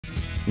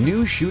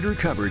Newsshooter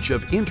coverage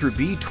of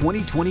Interbee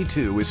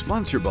 2022 is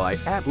sponsored by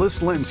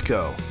Atlas Lens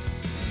Co.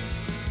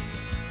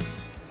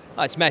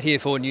 Hi, it's Matt here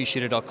for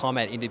Newsshooter.com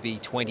at Interbee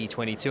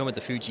 2022. I'm at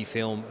the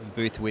Fujifilm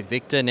booth with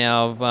Victor.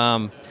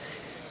 Now,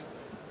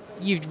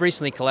 you've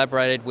recently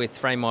collaborated with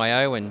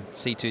Frame.io and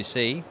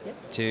C2C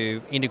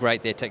to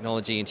integrate their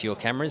technology into your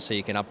cameras so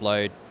you can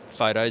upload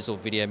photos or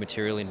video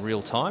material in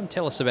real time.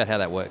 Tell us about how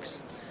that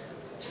works.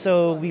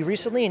 So we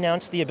recently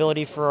announced the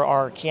ability for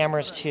our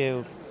cameras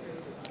to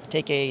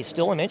take a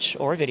still image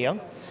or a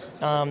video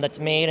that's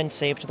made and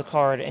saved to the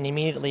card, and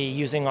immediately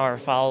using our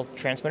file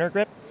transmitter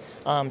grip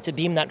to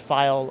beam that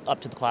file up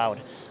to the cloud,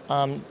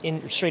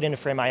 straight into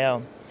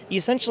Frame.io.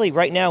 Essentially,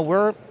 right now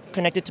we're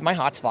connected to my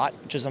hotspot,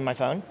 which is on my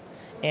phone,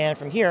 and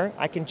from here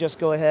I can just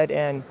go ahead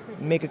and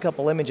make a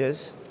couple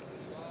images.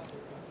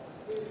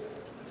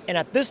 And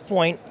at this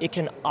point, it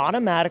can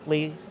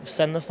automatically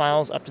send the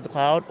files up to the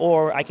cloud,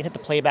 or I can hit the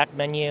playback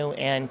menu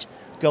and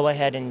go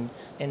ahead and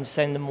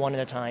send them one at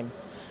a time.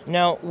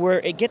 Now,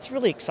 where it gets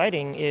really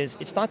exciting is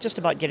it's not just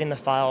about getting the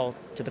file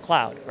to the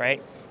cloud,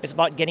 right? It's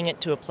about getting it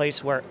to a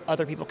place where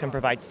other people can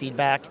provide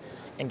feedback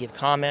and give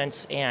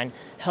comments and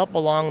help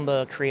along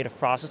the creative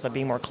process by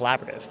being more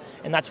collaborative.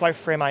 And that's why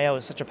Frame.io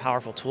is such a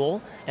powerful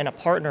tool and a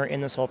partner in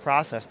this whole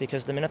process,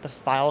 because the minute the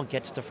file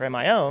gets to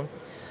Frame.io,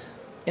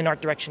 an art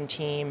direction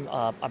team,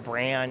 a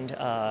brand,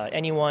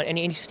 anyone,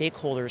 any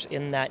stakeholders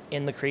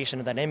in the creation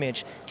of that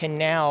image can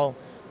now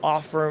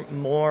offer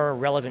more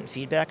relevant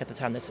feedback at the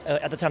time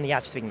the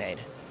app's being made.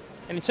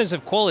 And in terms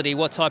of quality,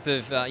 what type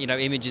of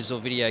images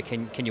or video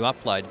can you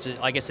upload?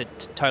 I guess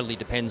it totally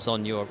depends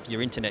on your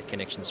internet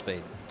connection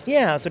speed.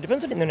 Yeah, so it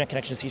depends on the internet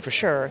connection speed for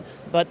sure,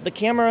 but the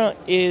camera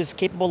is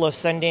capable of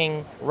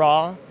sending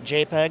RAW,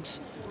 JPEGs,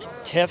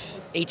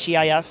 TIFF,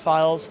 HEIF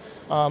files.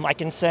 I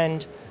can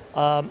send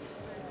our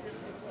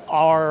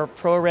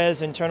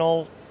ProRes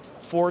internal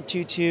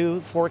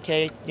 422,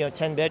 4K,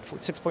 10-bit,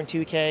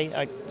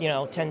 6.2K,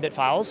 10-bit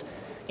files,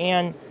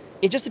 and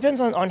it just depends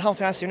on how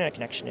fast the internet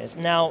connection is.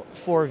 Now,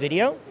 for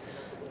video,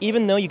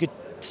 even though you could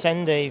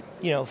send a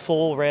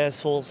full-res,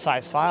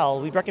 full-size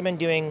file, we recommend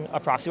doing a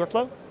proxy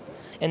workflow,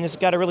 and this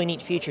has got a really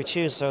neat feature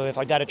too. So if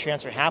I've got a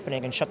transfer happening,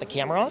 I can shut the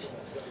camera off,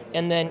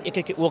 and then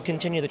will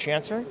continue the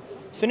transfer,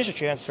 finish the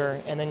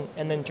transfer, and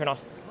then turn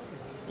off.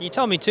 You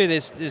told me too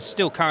there's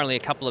still currently a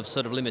couple of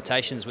sort of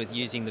limitations with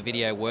using the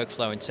video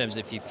workflow in terms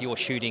of if you're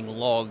shooting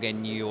log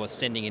and you're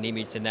sending an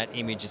image, then that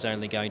image is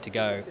only going to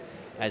go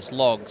as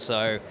log.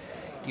 So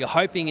you're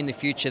hoping in the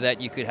future that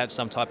you could have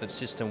some type of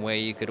system where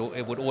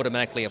it would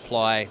automatically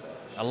apply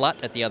a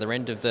LUT at the other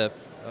end of the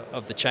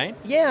chain?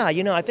 Yeah,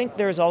 I think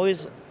there's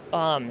always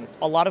a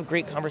lot of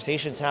great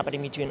conversations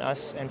happening between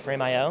us and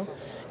Frame.io,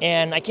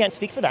 and I can't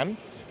speak for them,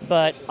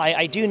 but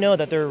I do know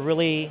that they're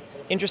really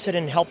interested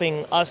in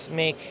helping us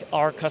make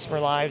our customer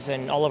lives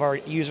and all of our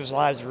users'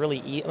 lives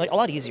really a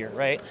lot easier,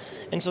 right?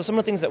 And so some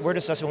of the things that we're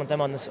discussing with them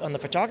on the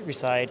photography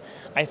side,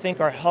 I think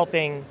are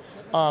helping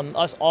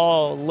us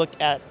all look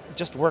at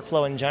just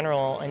workflow in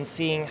general and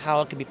seeing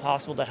how it could be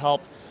possible to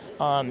help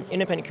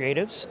independent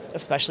creatives,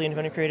 especially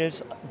independent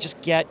creatives,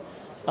 just get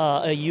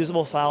a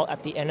usable file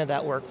at the end of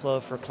that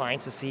workflow for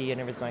clients to see and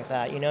everything like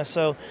that.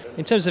 So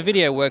in terms of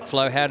video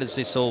workflow, how does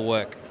this all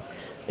work?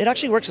 It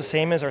actually works the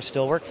same as our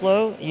still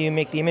workflow. You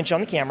make the image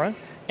on the camera,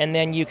 and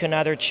then you can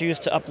either choose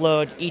to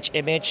upload each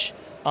image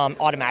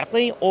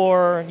automatically,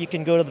 or you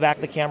can go to the back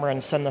of the camera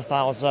and send the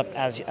files up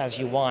as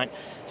you want.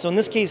 So in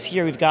this case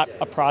here, we've got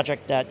a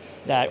project that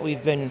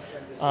we've been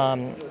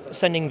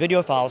sending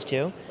video files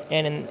to,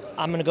 and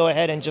I'm going to go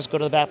ahead and just go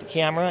to the back of the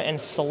camera and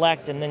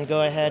select, and then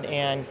go ahead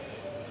and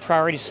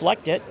priority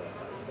select it.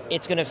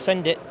 It's going to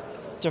send it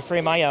to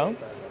Frame.io.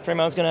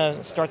 Frame.io is going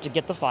to start to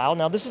get the file.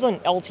 Now this is an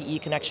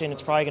LTE connection.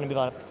 It's probably going to be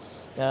about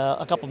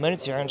a couple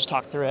minutes here and just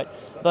talk through it.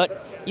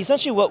 But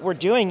essentially what we're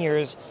doing here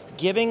is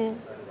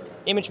giving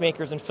image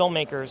makers and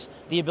filmmakers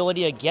the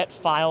ability to get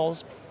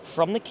files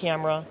from the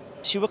camera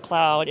to a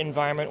cloud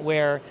environment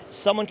where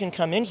someone can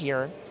come in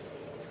here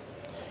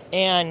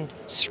and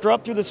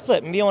scrub through this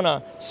clip. Maybe I want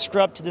to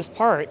scrub to this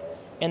part,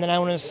 and then I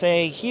want to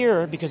say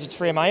here, because it's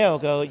Frame.io,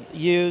 go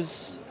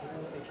use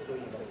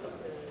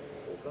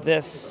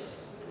this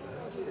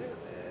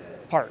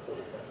part.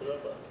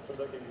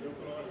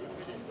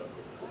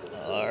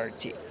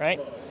 RT, right?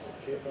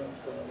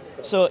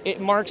 So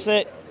it marks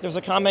it. There's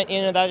a comment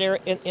in that area,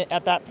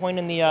 at that point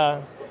in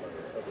the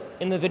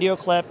video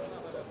clip,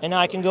 and now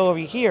I can go over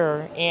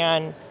here,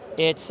 and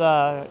it's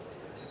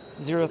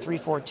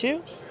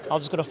 0342. I'll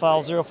just go to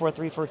file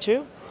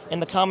 04342, and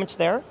the comment's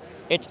there.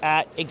 It's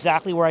at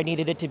exactly where I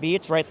needed it to be.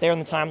 It's right there in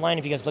the timeline.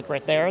 If you guys look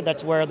right there,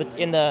 that's where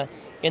in the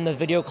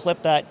video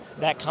clip that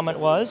comment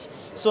was.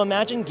 So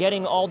imagine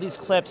getting all these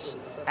clips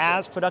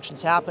as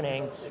production's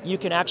happening. You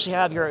can actually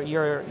have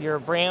your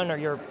brand or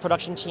your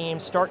production team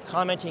start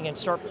commenting and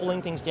start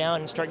pulling things down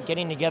and start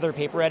getting together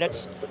paper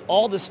edits.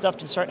 All this stuff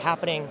can start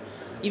happening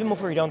even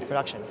before you're done with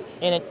production.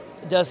 And it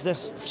does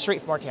this straight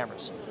from our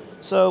cameras.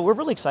 So we're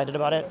really excited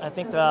about it. I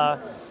think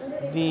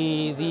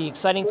the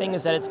exciting thing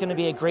is that it's going to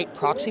be a great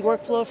proxy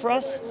workflow for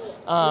us.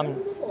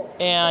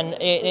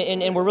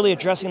 and we're really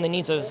addressing the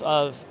needs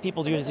of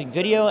people using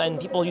video and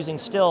people using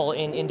still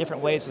in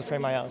different ways with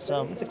Frame.io.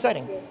 So it's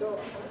exciting.